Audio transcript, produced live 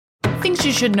Things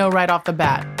you should know right off the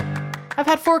bat. I've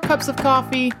had 4 cups of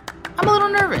coffee. I'm a little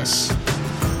nervous.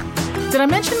 Did I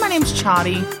mention my name's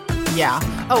Chadi? Yeah.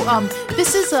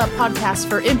 This is a podcast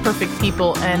for imperfect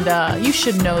people, and you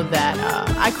should know that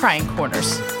I cry in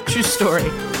corners. True story.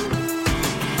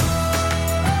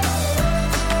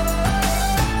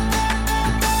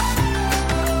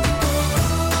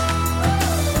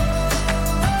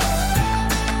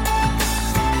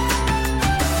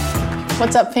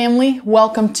 What's up, family?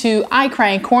 Welcome to I Cry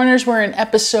in Corners. We're in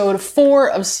episode 4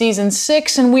 of season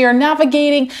 6, and we are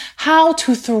navigating how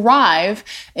to thrive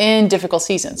in difficult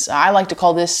seasons. I like to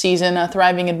call this season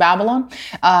Thriving in Babylon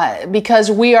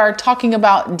because we are talking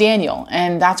about Daniel,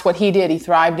 and that's what he did. He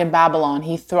thrived in Babylon.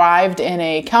 He thrived in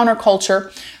a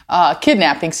counterculture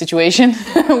kidnapping situation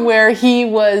where he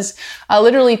was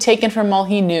literally taken from all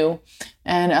he knew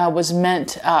and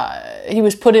he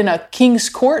was put in a king's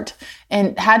court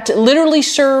and had to literally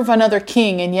serve another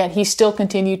king, and yet he still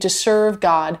continued to serve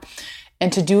God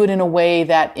and to do it in a way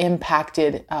that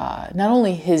impacted not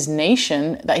only his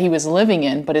nation that he was living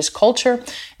in, but his culture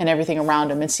and everything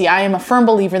around him. And see, I am a firm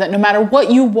believer that no matter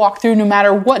what you walk through, no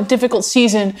matter what difficult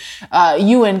season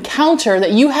you encounter,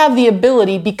 that you have the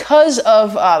ability, because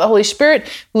of the Holy Spirit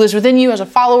who lives within you as a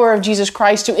follower of Jesus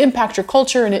Christ, to impact your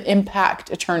culture and impact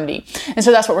eternity. And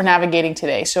so that's what we're navigating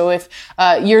today. So if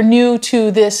you're new to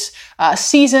this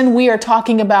season, we are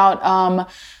talking about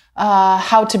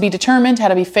how to be determined, how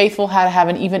to be faithful, how to have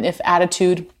an even if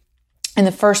attitude in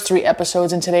the first 3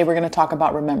 episodes. And today we're going to talk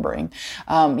about remembering.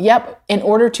 In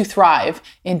order to thrive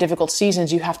in difficult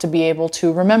seasons, you have to be able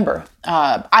to remember.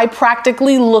 I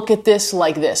practically look at this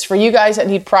like this. For you guys that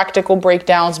need practical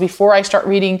breakdowns, before I start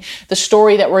reading the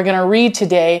story that we're going to read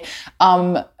today,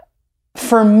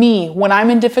 for me, when I'm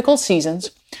in difficult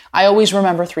seasons, I always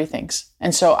remember 3 things.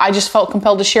 And so I just felt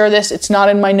compelled to share this. It's not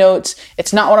in my notes.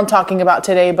 It's not what I'm talking about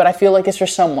today, but I feel like it's for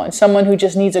someone who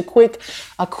just needs a quick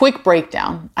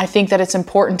breakdown. I think that it's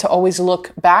important to always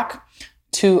look back,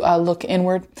 to look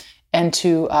inward, and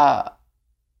to, what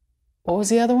was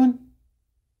the other one?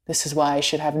 This is why I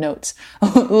should have notes.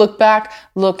 Look back,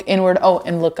 look inward,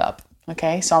 and look up.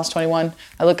 Okay, Psalms 21,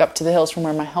 I look up to the hills from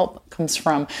where my help comes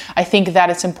from. I think that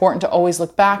it's important to always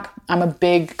look back. I'm a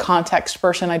big context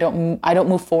person. I don't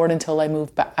move forward until I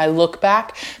move back. I look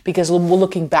back because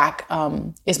looking back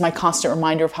is my constant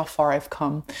reminder of how far I've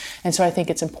come. And so I think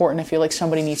it's important. I feel like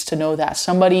somebody needs to know that.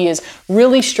 Somebody is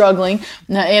really struggling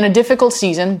in a difficult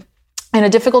season, in a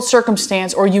difficult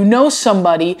circumstance, or you know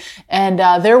somebody and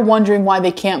they're wondering why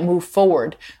they can't move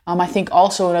forward. I think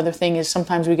also another thing is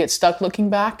sometimes we get stuck looking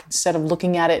back. Instead of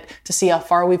looking at it to see how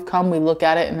far we've come, we look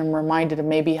at it and I'm reminded of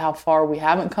maybe how far we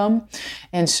haven't come.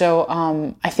 And so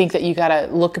I think that you got to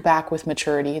look back with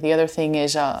maturity. The other thing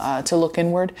is to look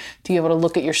inward, to be able to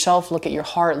look at yourself, look at your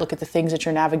heart, look at the things that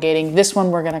you're navigating. This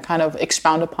one we're going to kind of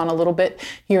expound upon a little bit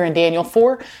here in Daniel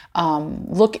 4.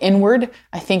 Look inward.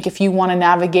 I think if you want to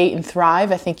navigate and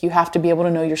thrive, I think you have to be able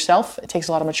to know yourself. It takes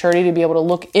a lot of maturity to be able to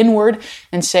look inward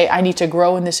and say, I need to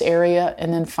grow in this area,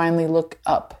 and then finally look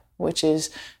up, which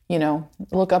is,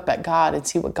 look up at God and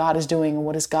see what God is doing and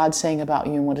what is God saying about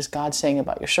you and what is God saying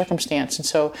about your circumstance. And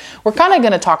so we're kind of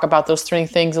going to talk about those 3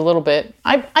 things a little bit.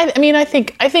 I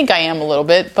think I am a little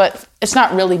bit, but it's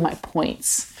not really my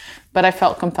points. But I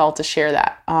felt compelled to share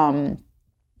that.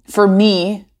 For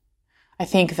me, I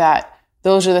think that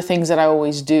those are the things that I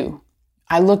always do.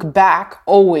 I look back,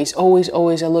 always,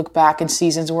 I look back in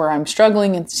seasons where I'm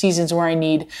struggling, in seasons where I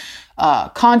need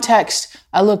context.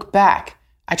 I look back.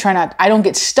 I don't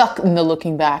get stuck in the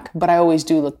looking back, but I always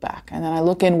do look back. And then I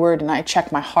look inward and I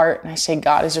check my heart and I say,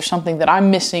 God, is there something that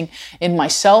I'm missing in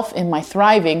myself, in my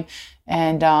thriving?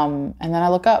 And then I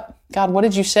look up. God, what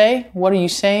did you say? What are you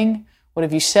saying? What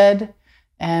have you said?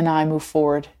 And I move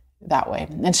forward that way.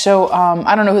 And so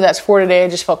I don't know who that's for today. I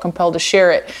just felt compelled to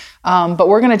share it. But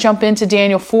we're going to jump into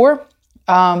Daniel 4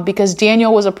 because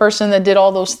Daniel was a person that did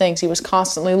all those things. He was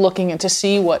constantly looking to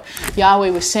see what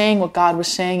Yahweh was saying, what God was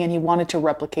saying, and he wanted to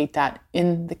replicate that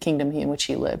in the kingdom in which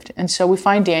he lived. And so we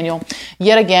find Daniel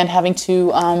yet again having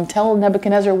to tell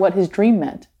Nebuchadnezzar what his dream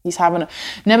meant.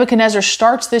 Nebuchadnezzar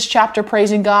starts this chapter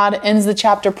praising God, ends the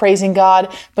chapter praising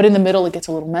God, but in the middle it gets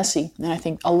a little messy. And I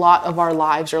think a lot of our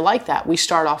lives are like that. We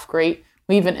start off great,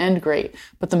 we even end great,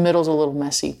 but the middle's a little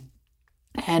messy.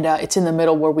 And it's in the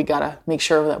middle where we got to make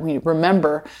sure that we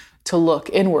remember to look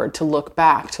inward, to look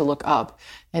back, to look up.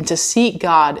 and to seek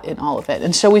God in all of it.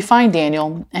 And so we find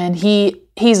Daniel, and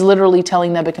he's literally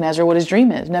telling Nebuchadnezzar what his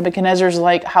dream is. Nebuchadnezzar's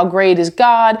like, how great is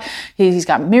God? He's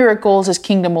got miracles. His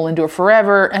kingdom will endure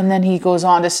forever. And then he goes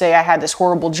on to say, I had this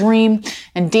horrible dream.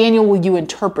 And Daniel, will you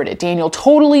interpret it? Daniel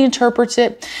totally interprets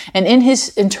it. And in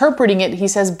his interpreting it, he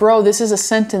says, bro, this is a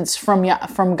sentence from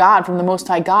God, from the Most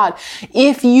High God.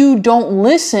 If you don't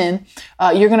listen,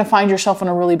 you're going to find yourself in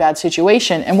a really bad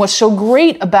situation. And what's so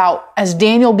great about, as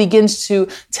Daniel begins to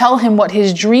tell him what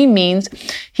his dream means,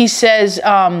 he says,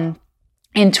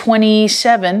 in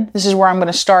 27, this is where I'm going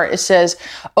to start. It says,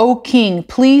 O king,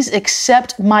 please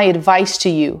accept my advice to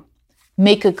you.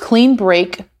 Make a clean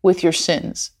break with your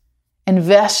sins.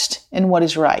 Invest in what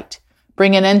is right.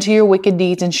 Bring an end to your wicked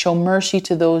deeds and show mercy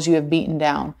to those you have beaten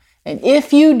down. And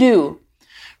if you do,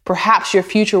 perhaps your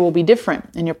future will be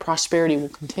different and your prosperity will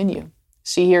continue.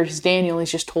 See, here's Daniel.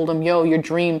 He's just told him, your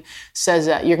dream says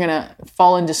that you're going to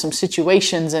fall into some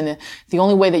situations. And the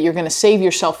only way that you're going to save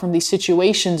yourself from these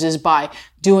situations is by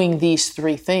doing these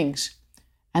 3 things.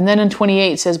 And then in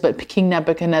 28 it says, but King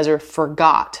Nebuchadnezzar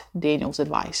forgot Daniel's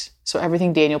advice. So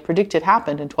everything Daniel predicted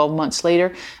happened. And 12 months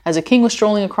later, as a king was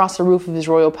strolling across the roof of his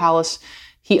royal palace,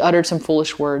 he uttered some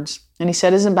foolish words. And he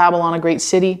said, isn't Babylon a great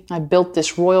city? I built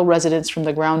this royal residence from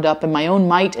the ground up in my own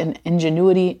might and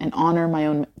ingenuity and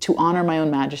to honor my own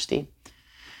majesty.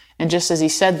 And just as he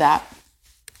said that,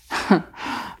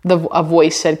 a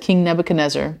voice said, King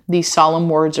Nebuchadnezzar, these solemn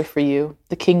words are for you.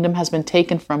 The kingdom has been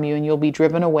taken from you and you'll be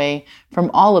driven away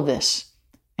from all of this.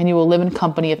 And you will live in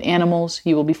company of animals.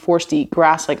 You will be forced to eat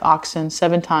grass like oxen.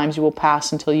 7 times you will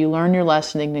pass until you learn your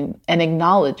lesson and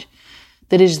acknowledge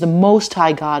that it is the Most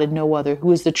High God and no other,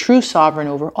 who is the true sovereign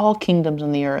over all kingdoms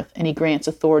on the earth, and he grants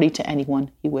authority to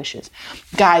anyone he wishes.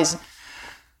 Guys,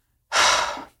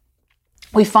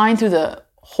 we find through the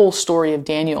whole story of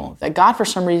Daniel that God, for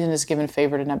some reason, has given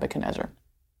favor to Nebuchadnezzar.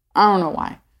 I don't know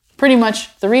why. Pretty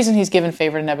much the reason he's given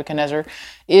favor to Nebuchadnezzar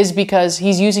is because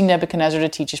he's using Nebuchadnezzar to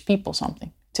teach his people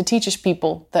something, to teach his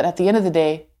people that at the end of the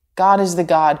day, God is the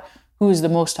God who is the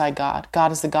Most High God.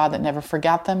 God is the God that never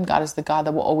forgot them. God is the God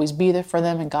that will always be there for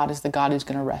them. And God is the God who's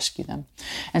going to rescue them.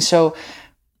 And so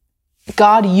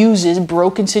God uses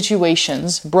broken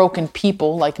situations, broken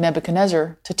people like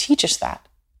Nebuchadnezzar to teach us that.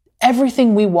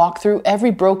 Everything we walk through, every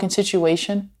broken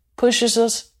situation pushes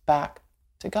us back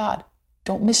to God.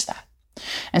 Don't miss that.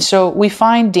 And so we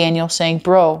find Daniel saying,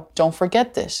 bro, don't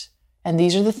forget this. And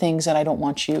these are the things that I don't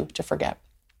want you to forget.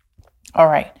 All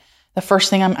right. The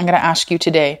first thing I'm going to ask you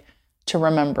today to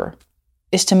remember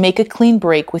is to make a clean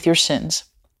break with your sins.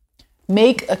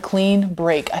 Make a clean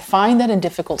break. I find that in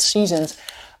difficult seasons,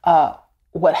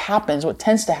 what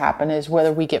tends to happen is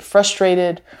whether we get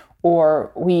frustrated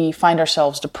or we find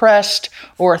ourselves depressed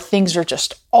or things are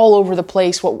just all over the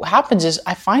place. What happens is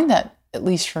I find that, at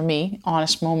least for me,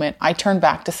 honest moment, I turn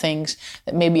back to things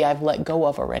that maybe I've let go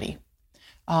of already.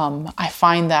 I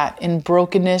find that in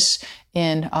brokenness,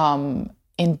 in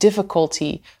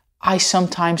difficulty, I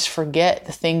sometimes forget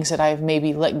the things that I've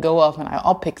maybe let go of, and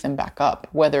I'll pick them back up,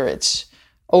 whether it's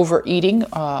overeating,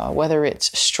 whether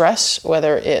it's stress,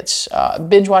 whether it's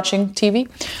binge watching TV,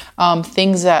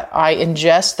 things that I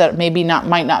ingest that maybe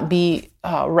might not be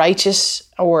righteous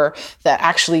or that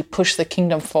actually push the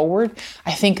kingdom forward.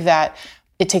 I think that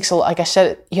it takes, like I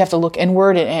said, you have to look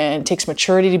inward, and it takes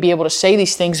maturity to be able to say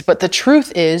these things. But the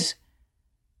truth is,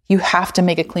 you have to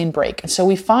make a clean break. And so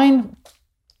we find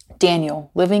Daniel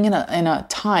living in a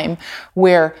time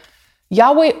where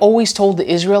Yahweh always told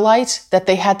the Israelites that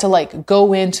they had to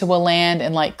go into a land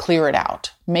and clear it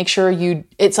out. Make sure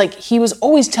it's like he was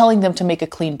always telling them to make a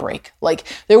clean break.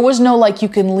 There was no you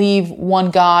can leave one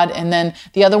God and then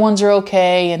the other ones are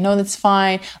okay and no, that's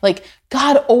fine.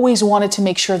 God always wanted to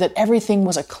make sure that everything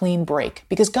was a clean break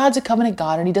because God's a covenant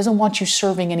God and he doesn't want you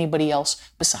serving anybody else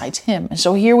besides him. And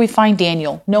so here we find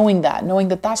Daniel knowing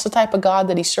that that's the type of God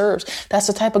that he serves. That's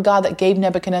the type of God that gave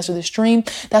Nebuchadnezzar this dream.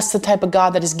 That's the type of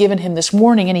God that has given him this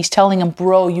warning. And he's telling him,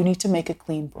 bro, you need to make a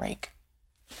clean break.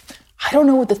 I don't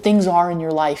know what the things are in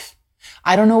your life.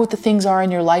 I don't know what the things are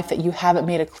in your life that you haven't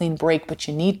made a clean break, but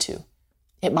you need to.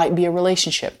 It might be a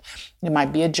relationship. It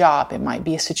might be a job. It might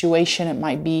be a situation. It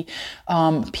might be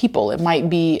people. It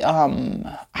might be,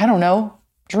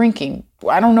 drinking.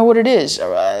 I don't know what it is.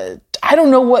 I don't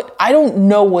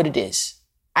know what it is.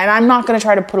 And I'm not going to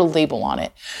try to put a label on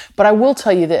it. But I will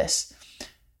tell you this.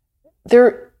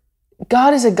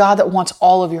 God is a God that wants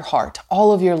all of your heart,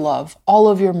 all of your love, all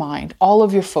of your mind, all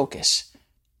of your focus.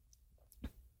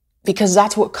 Because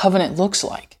that's what covenant looks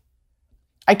like.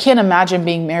 I can't imagine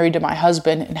being married to my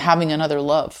husband and having another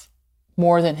love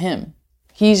more than him.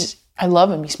 I love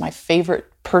him. He's my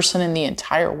favorite person in the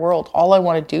entire world. All I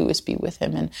want to do is be with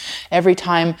him. And every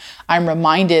time I'm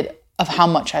reminded of how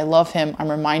much I love him, I'm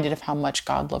reminded of how much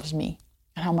God loves me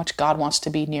and how much God wants to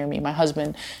be near me. My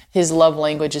husband, his love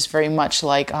language is very much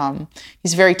like,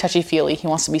 he's very touchy-feely. He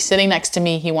wants to be sitting next to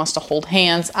me. He wants to hold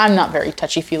hands. I'm not very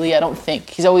touchy-feely, I don't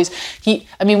think.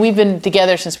 We've been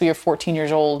together since we were 14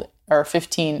 years old, or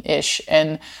 15-ish,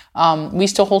 and we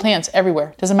still hold hands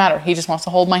everywhere. Doesn't matter. He just wants to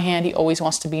hold my hand. He always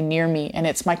wants to be near me. And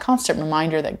it's my constant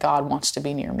reminder that God wants to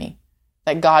be near me,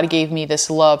 that God gave me this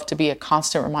love to be a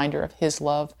constant reminder of his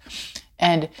love.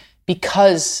 And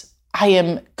because I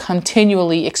am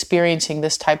continually experiencing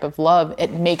this type of love,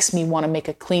 it makes me want to make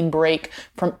a clean break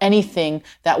from anything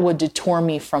that would detour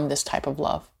me from this type of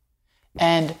love.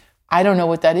 And I don't know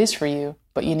what that is for you,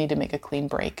 but you need to make a clean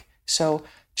break. So,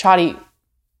 Chadi,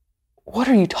 what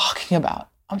are you talking about?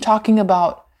 I'm talking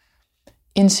about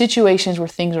in situations where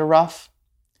things are rough,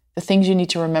 the things you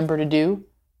need to remember to do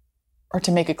are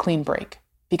to make a clean break.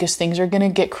 Because things are going to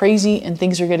get crazy and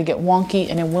things are going to get wonky.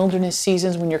 And in wilderness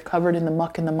seasons, when you're covered in the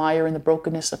muck and the mire and the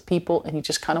brokenness of people and you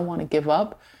just kind of want to give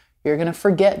up, you're going to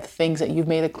forget the things that you've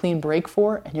made a clean break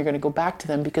for, and you're going to go back to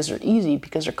them because they're easy,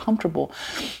 because they're comfortable.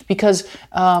 Because,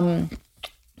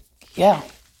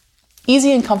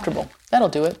 easy and comfortable, that'll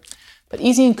do it. But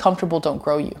easy and comfortable don't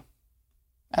grow you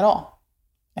at all.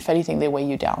 If anything, they weigh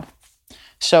you down.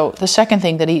 So the second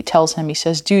thing that he tells him, he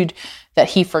says, dude,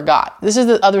 that he forgot. This is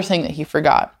the other thing that he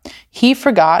forgot. He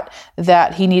forgot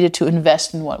that he needed to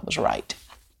invest in what was right.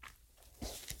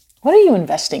 What are you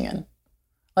investing in?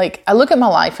 Like, I look at my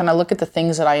life and I look at the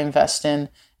things that I invest in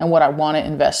and what I want to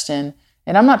invest in.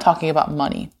 And I'm not talking about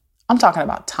money. I'm talking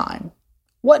about time.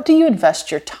 What do you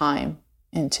invest your time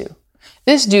into?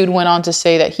 This dude went on to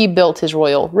say that he built his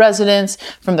royal residence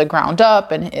from the ground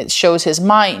up, and it shows his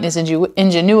might and his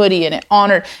ingenuity, and it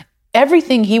honored.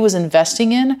 Everything he was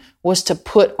investing in was to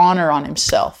put honor on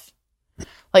himself.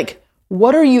 Like,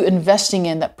 what are you investing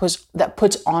in that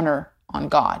puts honor on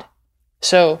God?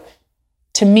 So,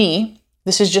 to me,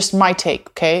 this is just my take,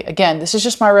 okay? Again, this is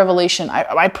just my revelation.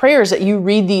 My prayer is that you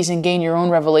read these and gain your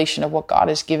own revelation of what God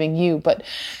is giving you. But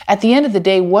at the end of the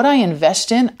day, what I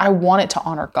invest in, I want it to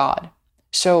honor God.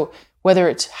 So whether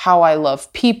it's how I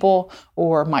love people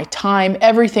or my time,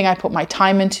 everything I put my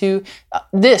time into,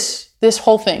 this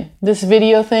whole thing, this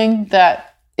video thing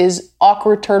that is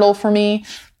awkward turtle for me,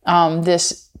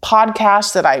 this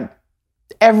podcast that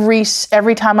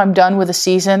every time I'm done with a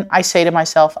season, I say to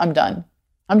myself, I'm done.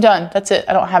 That's it.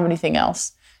 I don't have anything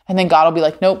else. And then God will be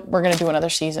like, nope, we're going to do another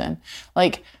season.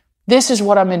 Like, this is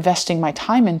what I'm investing my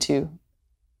time into.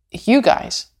 You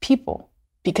guys, people,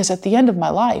 because at the end of my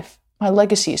life, my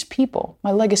legacy is people.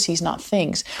 My legacy is not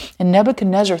things. And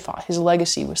Nebuchadnezzar thought his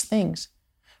legacy was things.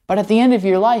 But at the end of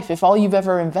your life, if all you've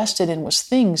ever invested in was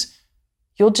things,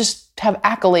 you'll just have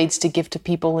accolades to give to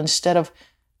people instead of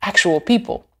actual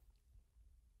people.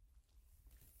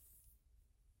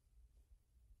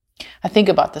 I think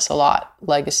about this a lot,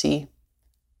 legacy,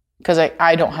 because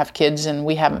I don't have kids and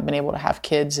we haven't been able to have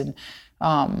kids. And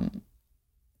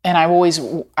I always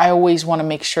want to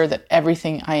make sure that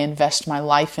everything I invest my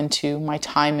life into, my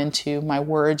time into, my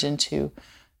words into,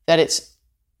 that it's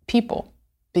people,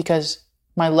 because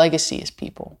my legacy is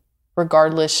people,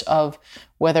 regardless of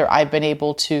whether I've been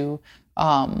able to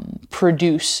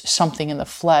produce something in the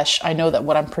flesh. I know that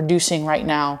what I'm producing right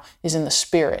now is in the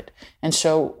spirit. And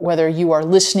so whether you are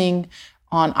listening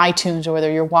on iTunes or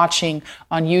whether you're watching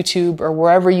on YouTube or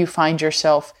wherever you find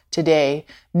yourself today,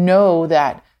 know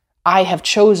that I have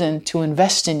chosen to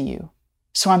invest in you.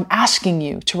 So I'm asking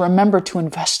you to remember to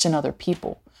invest in other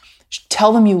people.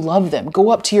 Tell them you love them.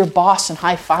 Go up to your boss and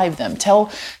high five them. Tell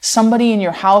somebody in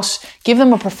your house, give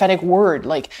them a prophetic word.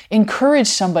 Like, encourage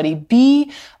somebody.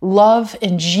 Be love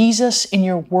and Jesus in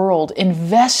your world.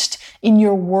 Invest in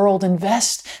your world.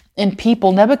 Invest in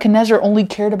people. Nebuchadnezzar only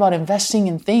cared about investing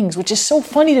in things, which is so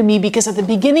funny to me because at the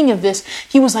beginning of this,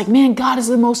 he was like, man, God is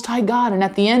the Most High God. And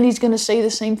at the end, he's going to say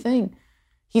the same thing.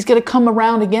 He's going to come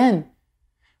around again.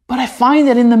 But I find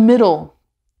that in the middle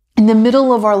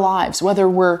of our lives, whether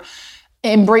we're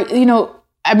I've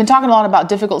been talking a lot about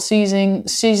difficult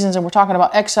seasons and we're talking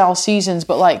about exile seasons,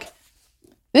 but like,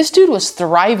 this dude was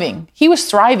thriving. He was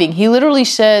thriving. He literally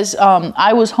says,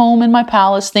 I was home in my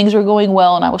palace, things were going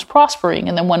well, and I was prospering.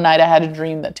 And then one night I had a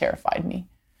dream that terrified me.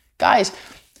 Guys,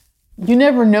 you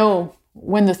never know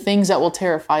when the things that will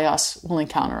terrify us will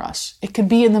encounter us. It could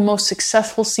be in the most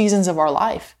successful seasons of our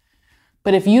life.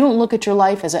 But if you don't look at your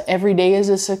life as every day is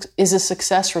a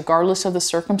success, regardless of the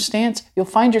circumstance, you'll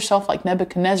find yourself like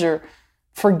Nebuchadnezzar,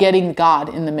 forgetting God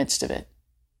in the midst of it.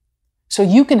 So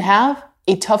you can have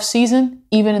a tough season,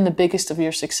 even in the biggest of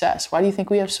your success? Why do you think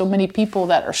we have so many people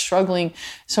that are struggling,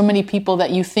 so many people that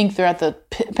you think they're at the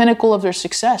pinnacle of their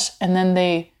success and then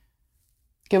they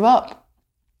give up?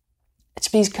 It's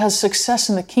because success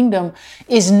in the kingdom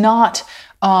is not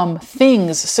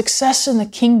things. Success in the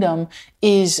kingdom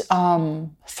is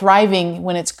thriving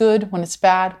when it's good, when it's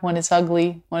bad, when it's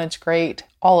ugly, when it's great,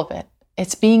 all of it.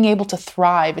 It's being able to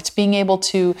thrive. It's being able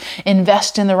to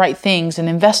invest in the right things and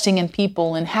investing in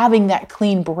people and having that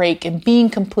clean break and being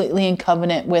completely in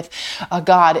covenant with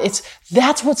God.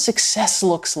 That's what success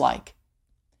looks like.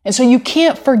 And so you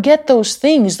can't forget those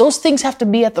things. Those things have to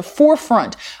be at the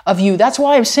forefront of you. That's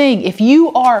why I'm saying if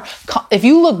you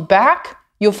look back,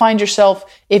 you'll find yourself,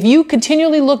 if you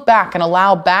continually look back and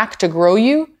allow back to grow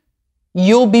you,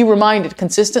 you'll be reminded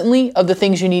consistently of the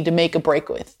things you need to make a break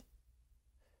with.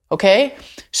 Okay?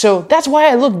 So that's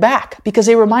why I look back, because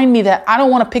they remind me that I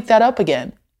don't want to pick that up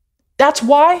again. That's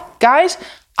why, guys,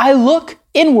 I look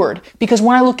inward, because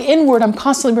when I look inward, I'm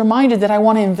constantly reminded that I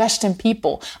want to invest in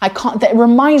people. That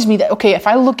reminds me that, okay, if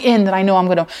I look in, then I know I'm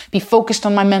going to be focused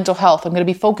on my mental health. I'm going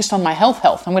to be focused on my health.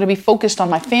 I'm going to be focused on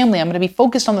my family. I'm going to be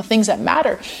focused on the things that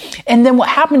matter. And then what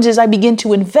happens is I begin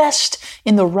to invest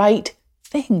in the right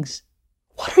things.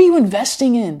 What are you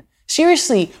investing in?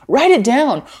 Seriously, write it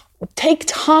down. Take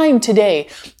time today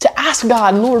to ask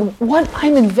God, Lord, what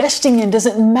I'm investing in, does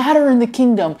it matter in the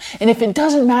kingdom? And if it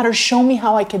doesn't matter, show me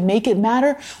how I can make it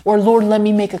matter. Or Lord, let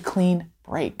me make a clean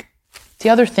break.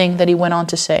 The other thing that he went on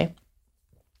to say,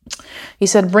 he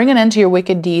said, bring an end to your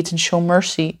wicked deeds and show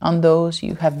mercy on those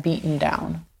you have beaten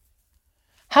down.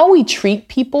 How we treat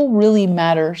people really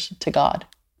matters to God.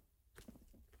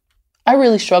 I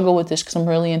really struggle with this because I'm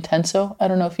really intenso. I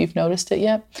don't know if you've noticed it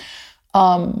yet.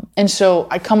 And so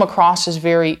I come across as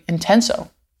very intenso.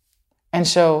 And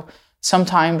so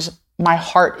sometimes my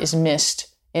heart is missed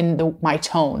in my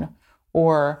tone,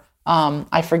 or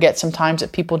I forget sometimes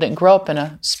that people didn't grow up in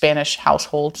a Spanish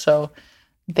household, so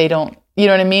they don't, you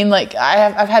know what I mean? Like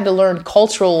I've had to learn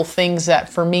cultural things that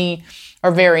for me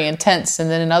are very intense, and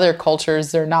then in other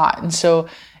cultures they're not. And so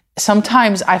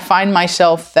sometimes I find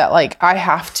myself that like I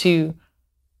have to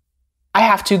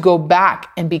go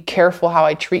back and be careful how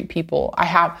I treat people.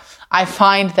 I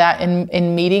find that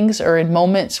in meetings or in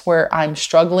moments where I'm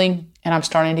struggling and I'm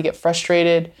starting to get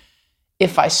frustrated,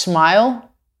 if I smile,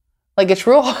 like it's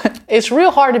real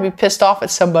hard to be pissed off at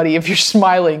somebody if you're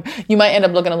smiling. You might end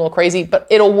up looking a little crazy, but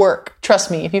it'll work. Trust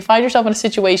me. If you find yourself in a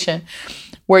situation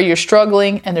where you're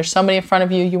struggling and there's somebody in front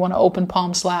of you, you want to open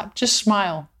palm slap, just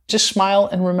smile. Just smile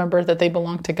and remember that they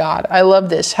belong to God. I love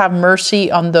this. Have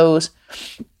mercy on those.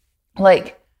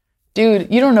 Like,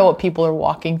 dude, you don't know what people are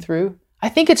walking through. I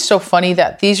think it's so funny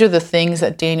that these are the things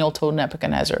that Daniel told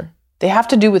Nebuchadnezzar. They have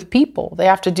to do with people. They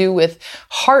have to do with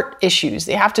heart issues.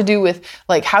 They have to do with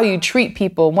like how you treat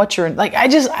people and what you're like. I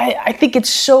think it's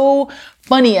so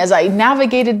funny as I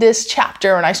navigated this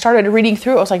chapter and I started reading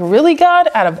through. I was like, really, God,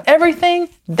 out of everything,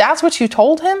 that's what you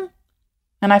told him?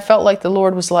 And I felt like the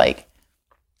Lord was like,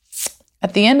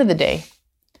 at the end of the day,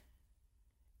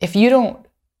 if you don't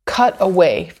cut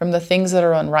away from the things that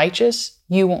are unrighteous,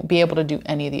 you won't be able to do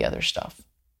any of the other stuff.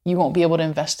 You won't be able to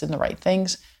invest in the right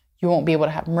things. You won't be able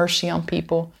to have mercy on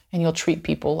people, and you'll treat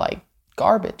people like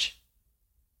garbage.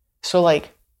 So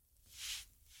like,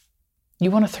 you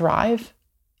want to thrive?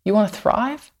 You want to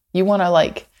thrive? You want to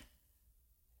like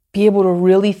be able to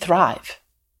really thrive?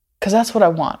 Because that's what I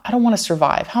want. I don't want to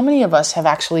survive. How many of us have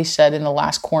actually said in the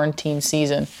last quarantine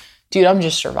season, dude, I'm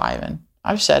just surviving.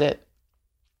 I've said it.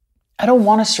 I don't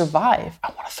want to survive. I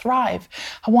want to thrive.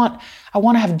 I want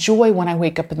to have joy when I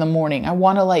wake up in the morning. I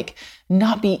want to like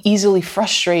not be easily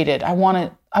frustrated. I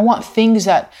want things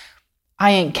that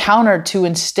I encountered to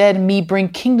instead me bring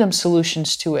kingdom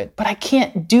solutions to it. But I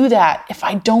can't do that if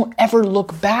I don't ever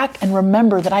look back and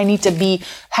remember that I need to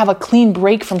have a clean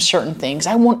break from certain things.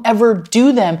 I won't ever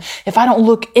do them if I don't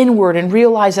look inward and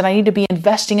realize that I need to be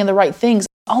investing in the right things.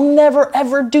 I'll never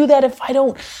ever do that if I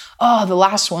don't. Oh, the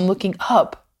last one, looking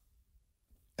up.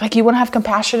 Like, you want to have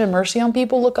compassion and mercy on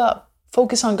people? Look up.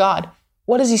 Focus on God.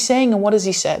 What is he saying and what has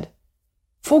he said?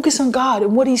 Focus on God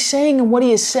and what he's saying and what he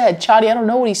has said. Chadi, I don't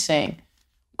know what he's saying.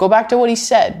 Go back to what he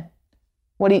said.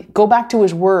 Go back to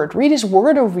his word. Read his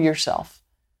word over yourself.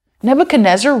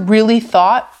 Nebuchadnezzar really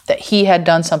thought that he had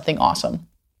done something awesome.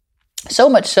 So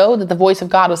much so that the voice of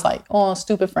God was like, oh,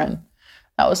 stupid friend.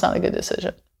 That was not a good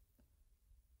decision.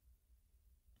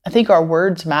 I think our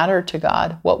words matter to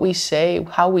God. What we say,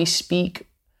 how we speak.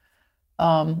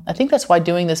 I think that's why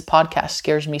doing this podcast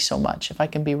scares me so much, if I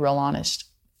can be real honest.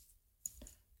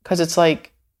 Because it's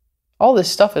like, all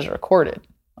this stuff is recorded.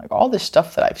 Like all this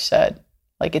stuff that I've said,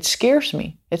 Like, it scares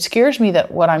me. It scares me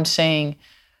that what I'm saying,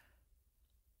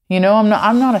 I'm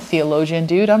not a theologian,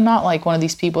 dude. I'm not like one of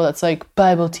these people that's like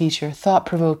Bible teacher,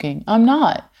 thought-provoking. I'm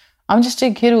not. I'm just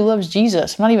a kid who loves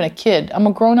Jesus. I'm not even a kid. I'm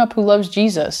a grown-up who loves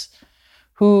Jesus,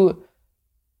 who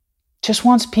just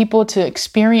wants people to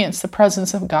experience the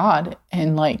presence of God.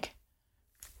 And like,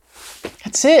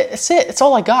 that's it. It's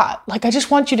all I got. Like, I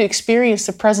just want you to experience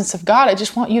the presence of God. I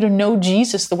just want you to know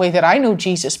Jesus the way that I know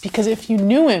Jesus. Because if you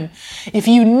knew him,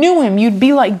 you'd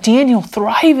be like Daniel,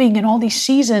 thriving in all these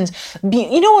seasons.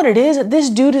 You know what it is? This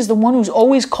dude is the one who's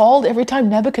always called every time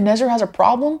Nebuchadnezzar has a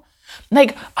problem.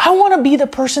 Like, I want to be the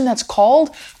person that's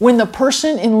called when the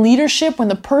person in leadership, when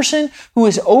the person who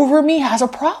is over me has a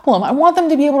problem. I want them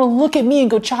to be able to look at me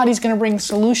and go, Chadi's going to bring a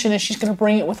solution, and she's going to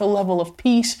bring it with a level of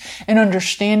peace and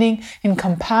understanding and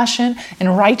compassion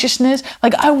and righteousness.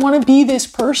 Like, I want to be this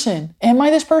person. Am I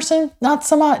this person? Not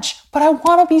so much, but I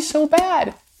want to be so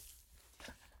bad.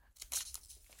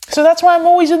 So that's why I'm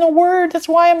always in the Word. That's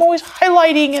why I'm always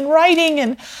highlighting and writing,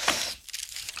 and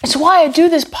it's why I do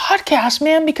this podcast,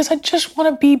 man, because I just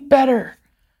want to be better.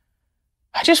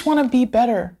 I just want to be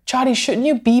better. Chadi, shouldn't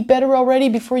you be better already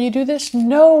before you do this?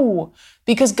 No,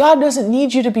 because God doesn't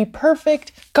need you to be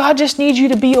perfect. God just needs you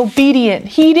to be obedient.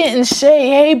 He didn't say,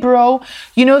 hey, bro,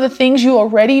 the things you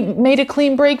already made a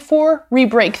clean break for,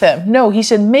 re-break them. No, he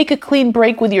said, make a clean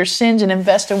break with your sins and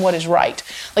invest in what is right.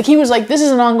 Like, he was like, this is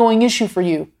an ongoing issue for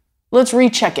you. Let's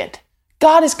recheck it.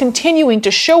 God is continuing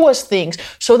to show us things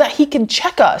so that he can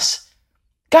check us.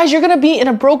 Guys, you're going to be in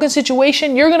a broken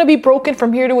situation. You're going to be broken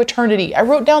from here to eternity. I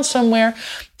wrote down somewhere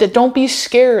that don't be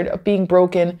scared of being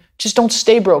broken. Just don't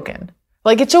stay broken.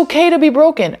 Like, it's okay to be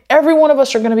broken. Every one of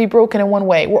us are going to be broken in one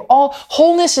way.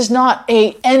 Wholeness is not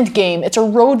an end game. It's a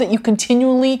road that you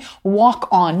continually walk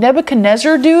on.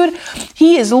 Nebuchadnezzar, dude,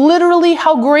 he is literally,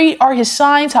 how great are his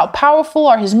signs? How powerful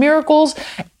are his miracles?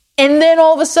 And then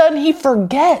all of a sudden he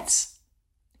forgets.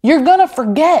 You're going to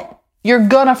forget. You're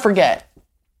going to forget.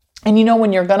 And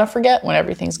when you're going to forget? When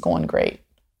everything's going great.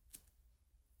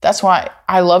 That's why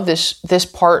I love this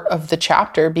part of the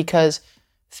chapter, because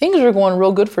things were going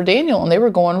real good for Daniel and they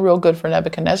were going real good for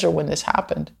Nebuchadnezzar when this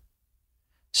happened.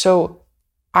 So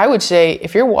I would say,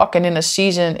 if you're walking in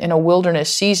a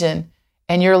wilderness season,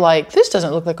 and you're like, this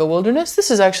doesn't look like a wilderness.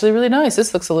 This is actually really nice.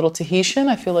 This looks a little Tahitian.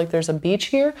 I feel like there's a beach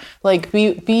here. Like,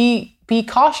 be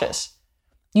cautious.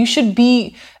 You should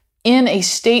be in a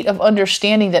state of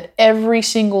understanding that every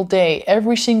single day,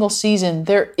 every single season,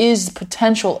 there is the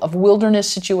potential of wilderness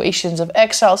situations, of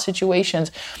exile situations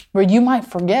where you might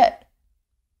forget.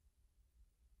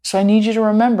 So I need you to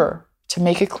remember to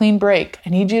make a clean break. I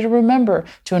need you to remember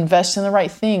to invest in the right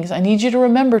things. I need you to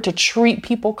remember to treat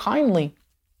people kindly.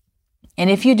 And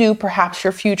if you do, perhaps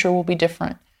your future will be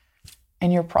different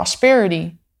and your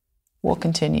prosperity will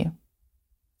continue.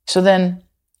 So then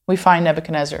we find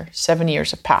Nebuchadnezzar. 7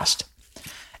 years have passed.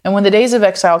 And when the days of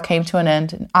exile came to an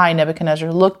end, and I,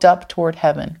 Nebuchadnezzar, looked up toward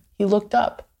heaven. He looked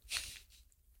up.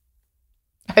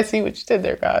 I see what you did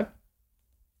there, God.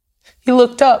 He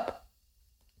looked up.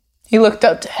 He looked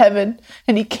up to heaven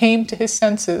and he came to his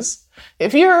senses.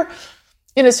 If you're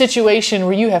in a situation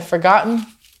where you have forgotten,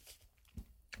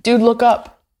 dude, look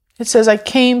up. It says, I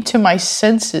came to my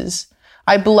senses.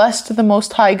 I blessed the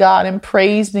Most High God and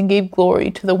praised and gave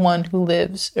glory to the one who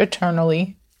lives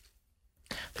eternally.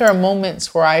 There are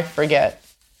moments where I forget.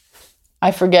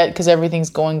 I forget because everything's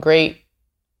going great.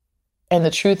 And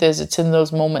the truth is, it's in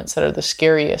those moments that are the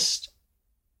scariest,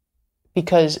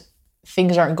 because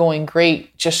things aren't going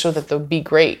great just so that they'll be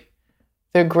great.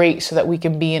 They're great so that we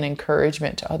can be an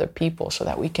encouragement to other people, so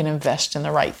that we can invest in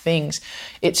the right things.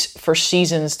 It's for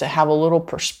seasons to have a little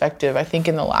perspective. I think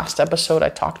in the last episode, I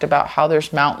talked about how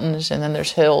there's mountains and then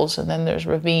there's hills and then there's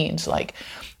ravines. Like,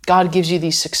 God gives you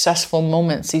these successful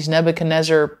moments, these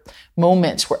Nebuchadnezzar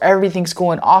moments where everything's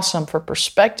going awesome for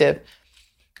perspective,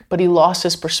 but he lost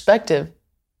his perspective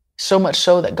so much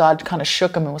so that God kind of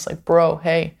shook him and was like, bro,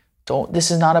 hey,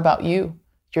 this is not about you.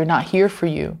 You're not here for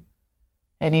you.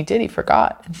 And he did, he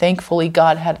forgot. And thankfully,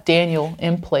 God had Daniel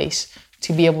in place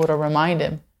to be able to remind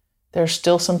him, there's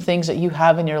still some things that you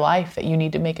have in your life that you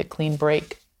need to make a clean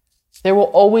break. There will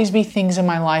always be things in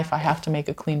my life I have to make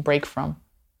a clean break from.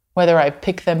 Whether I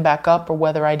pick them back up or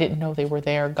whether I didn't know they were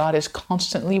there, God is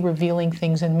constantly revealing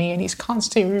things in me, and he's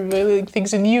constantly revealing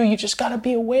things in you. You just got to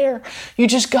be aware. You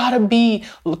just got to be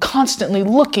constantly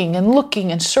looking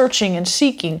and searching and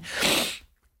seeking.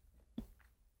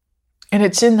 And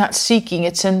it's in that seeking,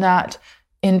 it's in that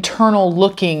internal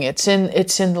looking, it's in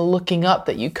the looking up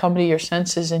that you come to your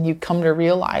senses and you come to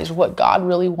realize what God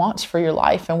really wants for your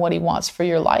life. And what he wants for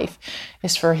your life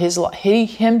is for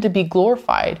him to be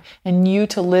glorified and you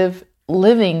to live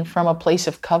living from a place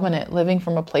of covenant, living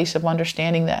from a place of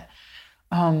understanding that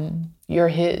you're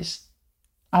his.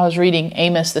 I was reading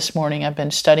Amos this morning. I've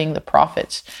been studying the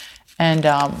prophets, and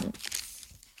I'm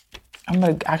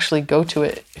going to actually go to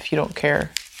it if you don't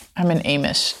care. I'm in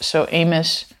Amos. So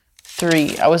Amos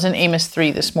 3. I was in Amos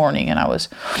 3 this morning, and I was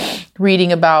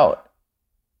reading about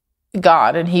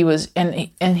God, and he was,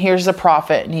 and here's the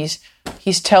prophet, and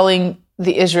he's telling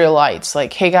the Israelites,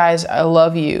 like, hey guys, I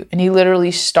love you. And he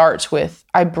literally starts with,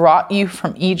 I brought you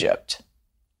from Egypt,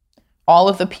 all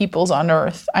of the peoples on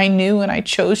earth. I knew and I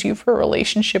chose you for a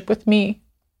relationship with me.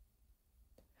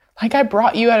 Like, I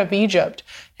brought you out of Egypt.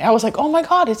 And I was like, oh my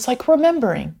God, it's like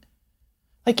remembering.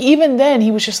 Like, even then he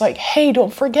was just like, hey,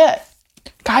 don't forget.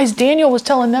 Guys, Daniel was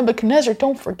telling Nebuchadnezzar,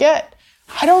 don't forget.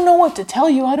 I don't know what to tell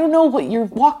you. I don't know what you're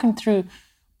walking through,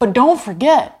 but don't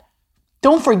forget.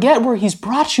 Don't forget where he's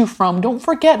brought you from. Don't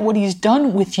forget what he's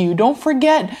done with you. Don't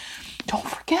forget. Don't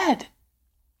forget.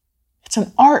 It's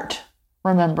an art,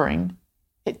 remembering.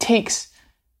 It takes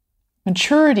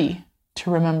maturity to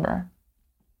remember.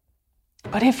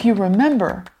 But if you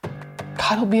remember,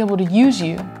 God will be able to use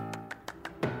you.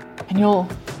 And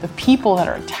the people that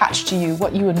are attached to you,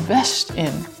 what you invest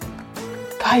in,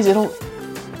 guys, it'll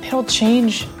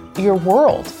change your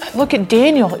world. Look at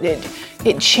Daniel.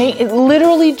 It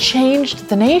literally changed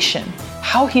the nation.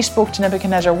 How he spoke to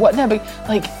Nebuchadnezzar. I want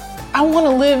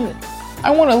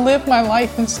to live my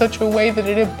life in such a way that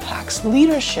it impacts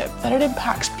leadership, that it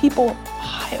impacts people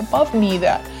high above me.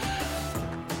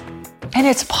 And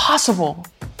it's possible.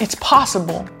 It's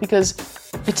possible because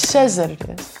it says that it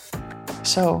is.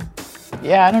 So,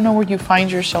 yeah, I don't know where you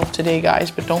find yourself today,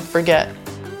 guys, but don't forget.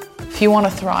 If you want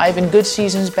to thrive in good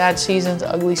seasons, bad seasons,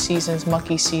 ugly seasons,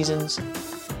 mucky seasons,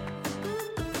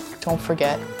 don't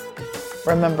forget.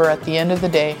 Remember at the end of the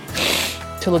day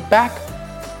to look back,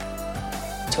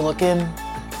 to look in,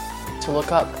 to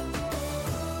look up,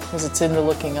 because it's in the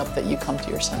looking up that you come to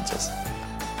your senses.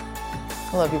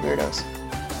 I love you, weirdos.